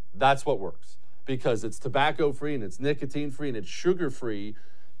worked. That's what works because it's tobacco-free and it's nicotine-free and it's sugar-free,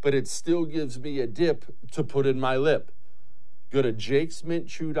 but it still gives me a dip to put in my lip. Go to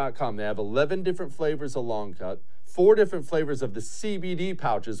jakesmintchew.com. They have 11 different flavors of long cut, 4 different flavors of the CBD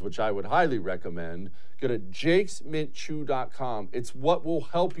pouches, which I would highly recommend. Go to jakesmintchew.com. It's what will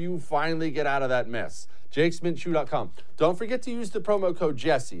help you finally get out of that mess. jakesmintchew.com. Don't forget to use the promo code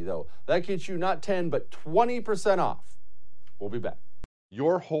Jesse, though. That gets you not 10, but 20% off. We'll be back.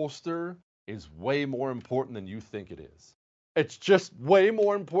 Your holster is way more important than you think it is. It's just way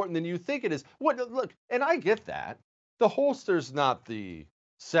more important than you think it is. Look, and I get that. The holster's not the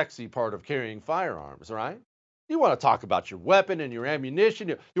sexy part of carrying firearms, right? You want to talk about your weapon and your ammunition.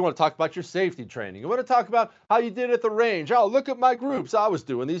 You want to talk about your safety training. You want to talk about how you did at the range. Oh, look at my groups. I was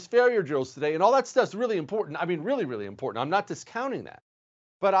doing these failure drills today. And all that stuff's really important. I mean, really, really important. I'm not discounting that.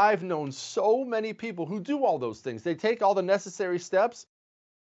 But I've known so many people who do all those things. They take all the necessary steps,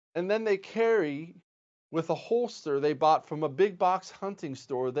 and then they carry with a holster they bought from a big box hunting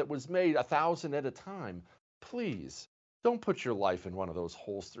store that was made 1,000 at a time. Please, don't put your life in one of those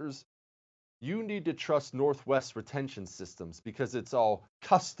holsters. You need to trust Northwest Retention Systems because it's all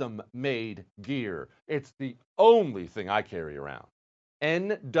custom-made gear. It's the only thing I carry around.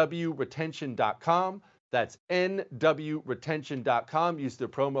 nwretention.com. That's nwretention.com. Use the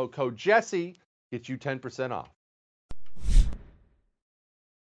promo code Jesse. Get you 10% off.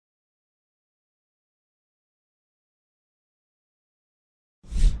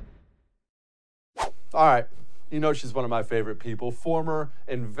 All right. You know she's one of my favorite people, former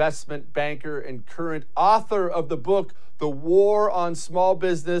investment banker and current author of the book, The War on Small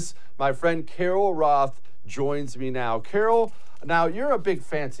Business. My friend Carol Roth joins me now. Carol, now you're a big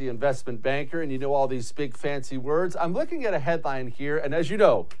fancy investment banker and you know all these big fancy words. I'm looking at a headline here, and as you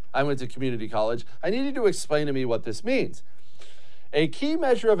know, I went to community college. I need you to explain to me what this means. A key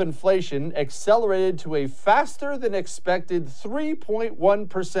measure of inflation accelerated to a faster than expected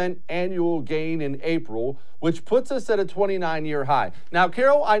 3.1% annual gain in April, which puts us at a 29-year high. Now,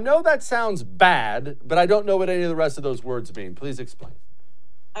 Carol, I know that sounds bad, but I don't know what any of the rest of those words mean. Please explain.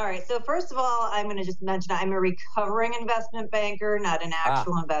 All right. So first of all, I'm going to just mention I'm a recovering investment banker, not an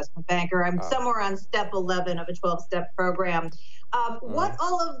actual investment banker. I'm somewhere on step 11 of a 12-step program. What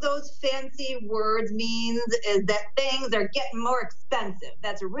all of those fancy words means is that things are getting more expensive.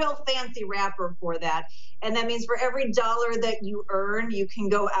 That's a real fancy wrapper for that. And that means for every dollar that you earn, you can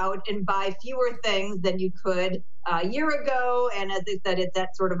go out and buy fewer things than you could a year ago. And as I said, it's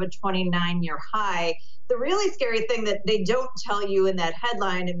at sort of a 29-year high. The really scary thing that they don't tell you in that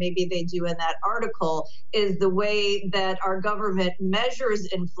headline, and maybe they do in that article, is the way that our government measures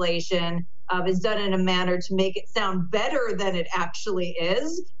inflation is done in a manner to make it sound better than it actually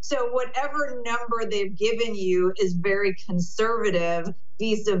is. So whatever number they've given you is very conservative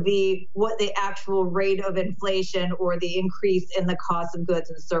vis-a-vis what the actual rate of inflation or the increase in the cost of goods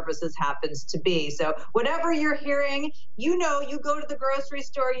and services happens to be. So whatever you're hearing, you know, you go to the grocery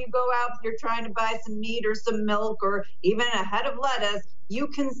store, you go out, you're trying to buy some meat or some milk or even a head of lettuce, you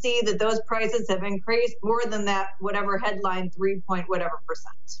can see that those prices have increased more than that, whatever headline,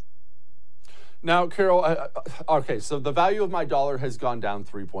 3.whatever%. Now, Carol, okay, so the value of my dollar has gone down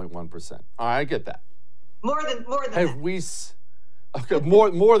 3.1%. All right, I get that. More than have that. We? Okay,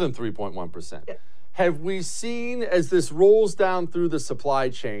 more than 3.1%. Yeah. Have we seen as this rolls down through the supply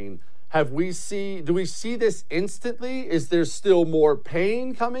chain? Do we see this instantly? Is there still more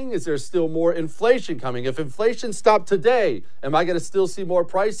pain coming? Is there still more inflation coming? If inflation stopped today, am I going to still see more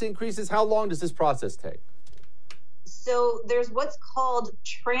price increases? How long does this process take? So there's what's called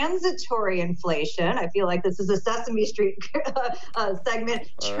transitory inflation. I feel like this is a Sesame Street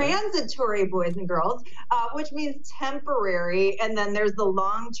segment. Transitory, boys and girls, which means temporary. And then there's the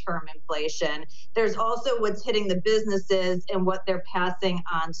long-term inflation. There's also what's hitting the businesses and what they're passing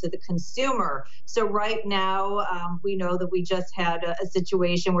on to the consumer. So right now, we know that we just had a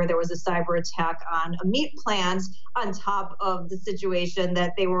situation where there was a cyber attack on a meat plant on top of the situation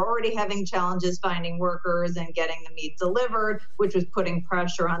that they were already having challenges finding workers and getting the meat delivered, which was putting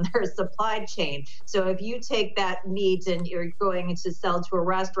pressure on their supply chain. So if you take that meat and you're going to sell to a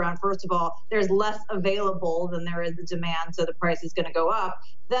restaurant, first of all, there's less available than there is the demand, so the price is going to go up.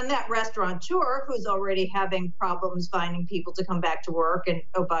 Then that restaurateur who's already having problems finding people to come back to work, and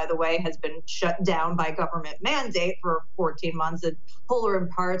oh, by the way, has been shut down by government mandate for 14 months in whole or in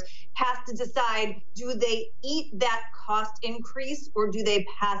part, has to decide, do they eat that cost increase or do they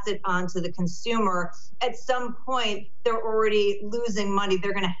pass it on to the consumer? At some point, point, they're already losing money.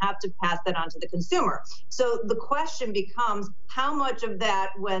 They're going to have to pass that on to the consumer. So the question becomes, how much of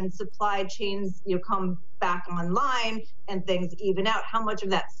that, when supply chains come back online and things even out, how much of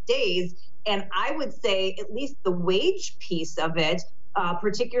that stays? And I would say at least the wage piece of it,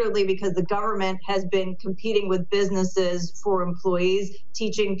 particularly because the government has been competing with businesses for employees,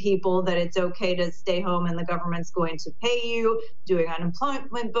 teaching people that it's okay to stay home and the government's going to pay you, doing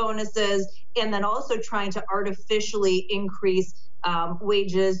unemployment bonuses, and then also trying to artificially increase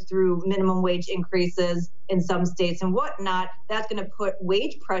wages through minimum wage increases in some states and whatnot. That's going to put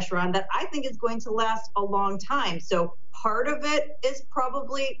wage pressure on that I think is going to last a long time. So part of it is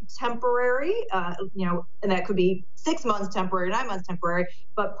probably temporary, and that could be 6 months temporary, 9 months temporary,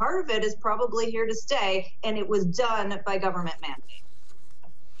 but part of it is probably here to stay, and it was done by government mandate.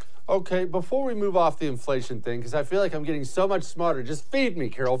 Okay, before we move off the inflation thing, because I feel like I'm getting so much smarter, just feed me,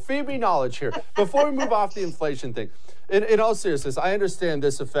 Carol, feed me knowledge here. Before we move off the inflation thing, in all seriousness, I understand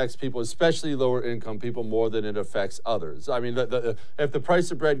this affects people, especially lower income people, more than it affects others. I mean, if the price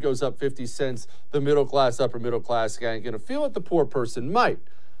of bread goes up 50 cents, the middle class, upper middle class guy ain't going to feel it. The poor person might.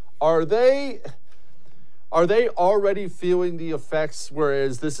 Are they already feeling the effects,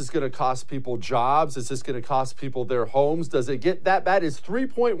 whereas this is going to cost people jobs? Is this going to cost people their homes? Does it get that bad? Is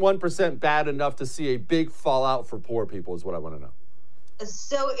 3.1% bad enough to see a big fallout for poor people is what I want to know.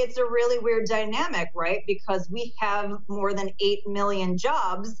 So it's a really weird dynamic, right? Because we have more than 8 million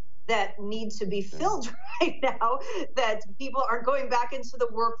jobs that need to be filled right now, that people aren't going back into the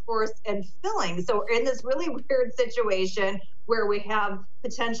workforce and filling. So we're in this really weird situation where we have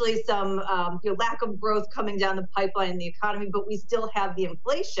potentially some lack of growth coming down the pipeline in the economy, but we still have the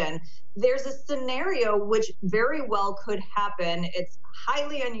inflation. There's a scenario which very well could happen. It's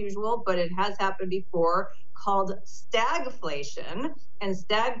highly unusual, but it has happened before, called stagflation. And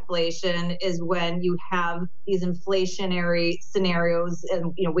stagflation is when you have these inflationary scenarios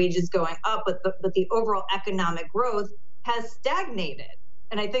and wages going up, but the overall economic growth has stagnated.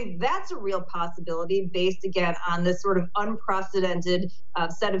 And I think that's a real possibility based, again, on this sort of unprecedented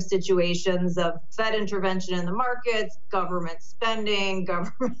set of situations of Fed intervention in the markets, government spending,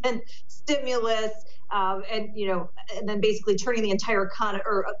 government stimulus, and then basically turning the entire economy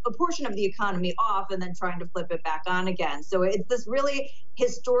or a portion of the economy off and then trying to flip it back on again. So it's this really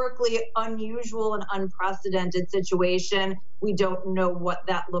historically unusual and unprecedented situation. We don't know what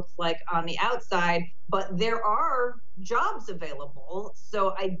that looks like on the outside, but there are jobs available.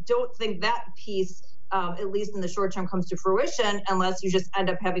 So I don't think that piece, at least in the short term, comes to fruition unless you just end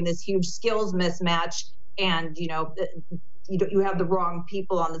up having this huge skills mismatch and, you have the wrong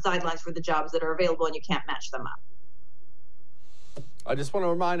people on the sidelines for the jobs that are available and you can't match them up. I just want to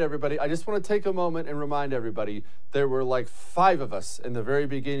remind everybody, I just want to take a moment and remind everybody, there were like 5 of us in the very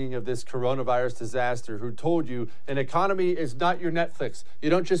beginning of this coronavirus disaster who told you an economy is not your Netflix. You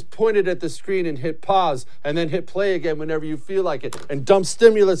don't just point it at the screen and hit pause and then hit play again whenever you feel like it and dump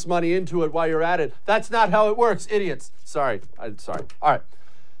stimulus money into it while you're at it. That's not how it works, idiots. Sorry. All right.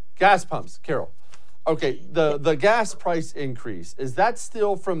 Gas pumps, Carol. Okay, the gas price increase, is that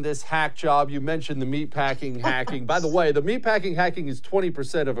still from this hack job? You mentioned the meatpacking hacking. By the way, the meatpacking hacking is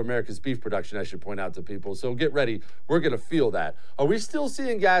 20% of America's beef production, I should point out to people. So get ready. We're going to feel that. Are we still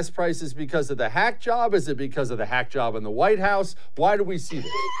seeing gas prices because of the hack job? Is it because of the hack job in the White House? Why do we see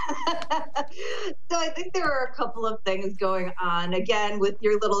this? So I think there are a couple of things going on. Again, with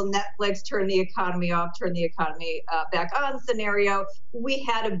your little Netflix, turn the economy off, turn the economy back on scenario, we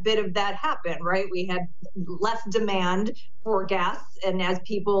had a bit of that happen, right? We had less demand for gas, and as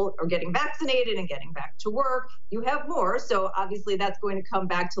people are getting vaccinated and getting back to work, you have more. So obviously that's going to come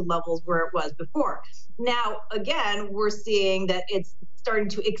back to levels where it was before. Now, again, we're seeing that it's starting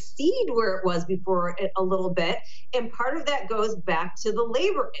to exceed where it was before a little bit. And part of that goes back to the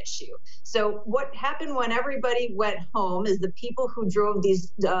labor issue. So what happened when everybody went home is the people who drove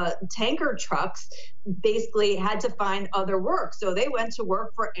these tanker trucks basically had to find other work. So they went to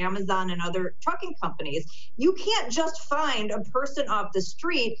work for Amazon and other trucking companies. You can't just find a person off the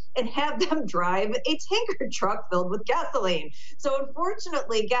street and have them drive a tanker truck filled with gasoline. So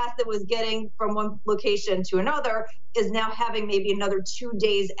unfortunately, gas that was getting from one location to another is now having maybe another 2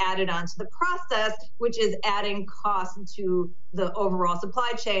 days added onto the process, which is adding cost to the overall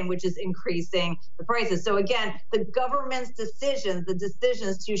supply chain, which is increasing the prices. So again, the government's decisions, the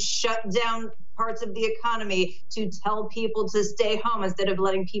decisions to shut down parts of the economy, to tell people to stay home instead of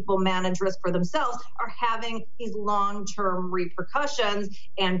letting people manage risk for themselves, are having these long-term repercussions.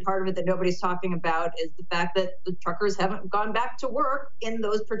 And part of it that nobody's talking about is the fact that the truckers haven't gone back to work in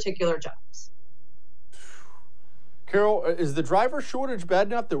those particular jobs. Carol, is the driver shortage bad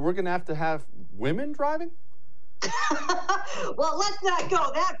enough that we're going to have women driving? Well, let's not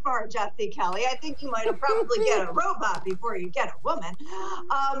go that far, Jesse Kelly. I think you might have probably get a robot before you get a woman.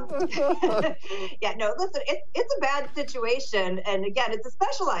 Yeah, no, listen, it's a bad situation. And again, it's a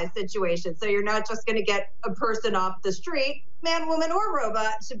specialized situation. So you're not just going to get a person off the street, man, woman, or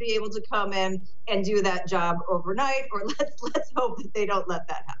robot, to be able to come in and do that job overnight. Or let's hope that they don't let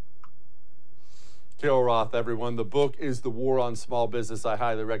that happen. Carol Roth, everyone. The book is The War on Small Business. I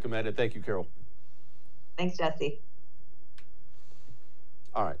highly recommend it. Thank you, Carol. Thanks, Jesse.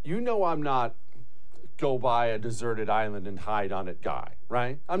 All right. You know I'm not go by a deserted island and hide on it guy,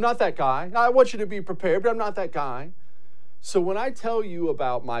 right? I'm not that guy. I want you to be prepared, but I'm not that guy. So when I tell you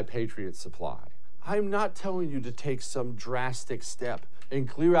about My Patriot Supply, I'm not telling you to take some drastic step and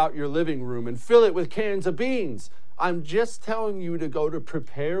clear out your living room and fill it with cans of beans. I'm just telling you to go to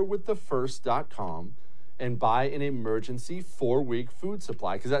preparewiththefirst.com and buy an emergency 4-week food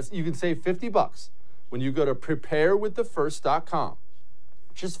supply, because you can save $50 when you go to preparewiththefirst.com.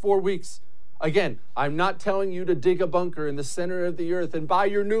 Just 4 weeks. Again, I'm not telling you to dig a bunker in the center of the earth and buy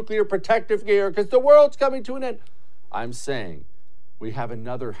your nuclear protective gear because the world's coming to an end. I'm saying we have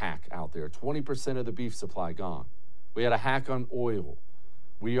another hack out there. 20% of the beef supply gone. We had a hack on oil.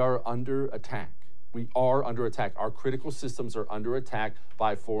 We are under attack. We are under attack. Our critical systems are under attack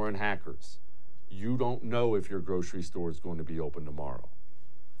by foreign hackers. You don't know if your grocery store is going to be open tomorrow.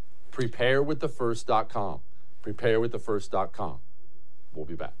 Preparewiththefirst.com. Preparewiththefirst.com. We'll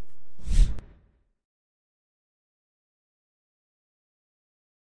be back.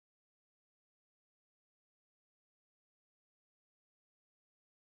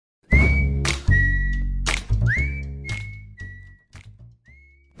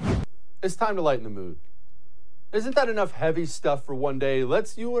 It's time to lighten the mood. Isn't that enough heavy stuff for one day?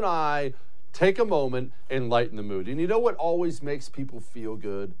 Let's you and I take a moment and lighten the mood. And you know what always makes people feel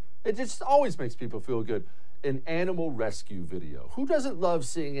good? It just always makes people feel good. An animal rescue video. Who doesn't love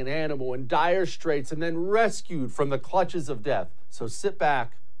seeing an animal in dire straits and then rescued from the clutches of death? So sit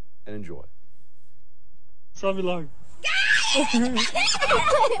back and enjoy. Sobe logo.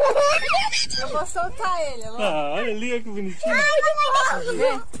 Eu vou soltar ele. Ah, olha ali, que bonitinho. Ai, que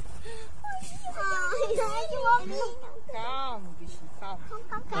fofinho. Calma, bichinho,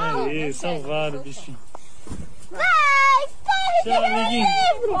 calma. Aí, salvaram o bichinho. Vai, tchau, amiguinho.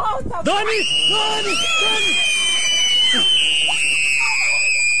 Dani!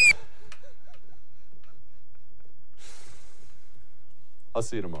 I'll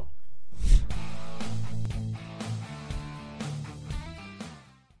see you tomorrow.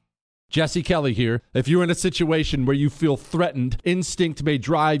 Jesse Kelly here. If you're in a situation where you feel threatened, instinct may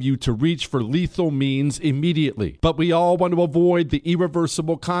drive you to reach for lethal means immediately. But we all want to avoid the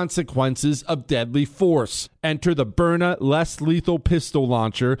irreversible consequences of deadly force. Enter the Byrna less lethal pistol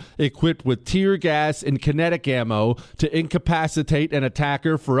launcher equipped with tear gas and kinetic ammo to incapacitate an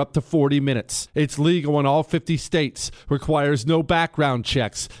attacker for up to 40 minutes. It's legal in all 50 states, requires no background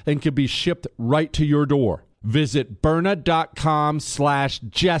checks, and can be shipped right to your door. Visit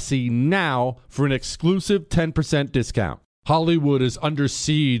Byrna.com/Jesse now for an exclusive 10% discount. Hollywood is under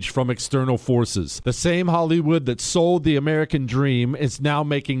siege from external forces. The same Hollywood that sold the American dream is now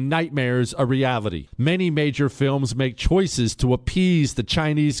making nightmares a reality. Many major films make choices to appease the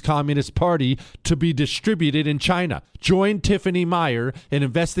Chinese Communist Party to be distributed in China. Join Tiffany Meyer, an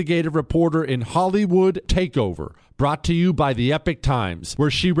investigative reporter in Hollywood Takeover, brought to you by the Epic Times, where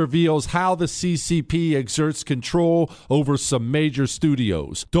she reveals how the CCP exerts control over some major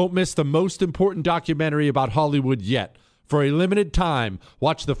studios. Don't miss the most important documentary about Hollywood yet. For a limited time,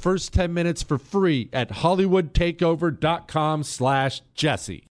 watch the first 10 minutes for free at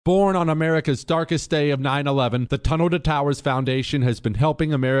hollywoodtakeover.com/Jesse. Born on America's darkest day of 9/11, the Tunnel to Towers Foundation has been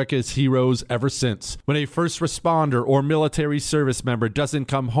helping America's heroes ever since. When a first responder or military service member doesn't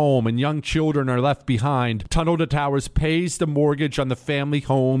come home and young children are left behind, Tunnel to Towers pays the mortgage on the family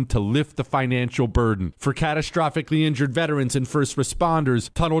home to lift the financial burden. For catastrophically injured veterans and first responders,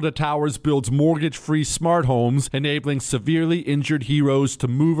 Tunnel to Towers builds mortgage-free smart homes, enabling severely injured heroes to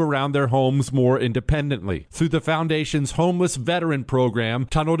move around their homes more independently. Through the Foundation's Homeless Veteran Program,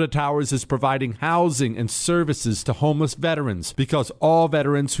 Tunnel to Towers is providing housing and services to homeless veterans, because all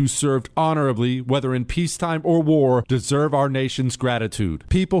veterans who served honorably, whether in peacetime or war, deserve our nation's gratitude.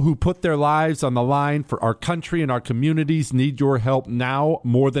 People who put their lives on the line for our country and our communities need your help now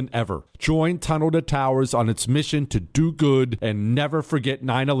more than ever. Join Tunnel to Towers on its mission to do good and never forget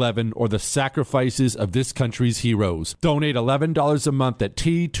 9/11 or the sacrifices of this country's heroes. Donate $11 a month at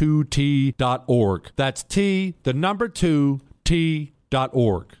T2T.org. That's T, the number 2,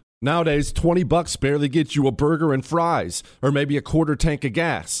 T.org. Nowadays, $20 barely gets you a burger and fries, or maybe a quarter tank of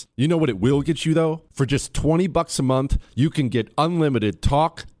gas. You know what it will get you, though? For just $20 a month, you can get unlimited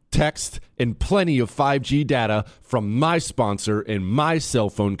talk, text, and plenty of 5G data from my sponsor and my cell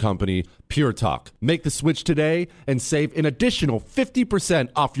phone company, Pure Talk. Make the switch today and save an additional 50%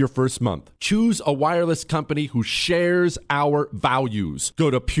 off your first month. Choose a wireless company who shares our values. Go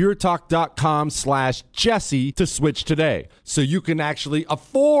to puretalk.com/Jesse to switch today so you can actually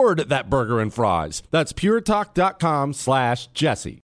afford that burger and fries. That's puretalk.com/Jesse.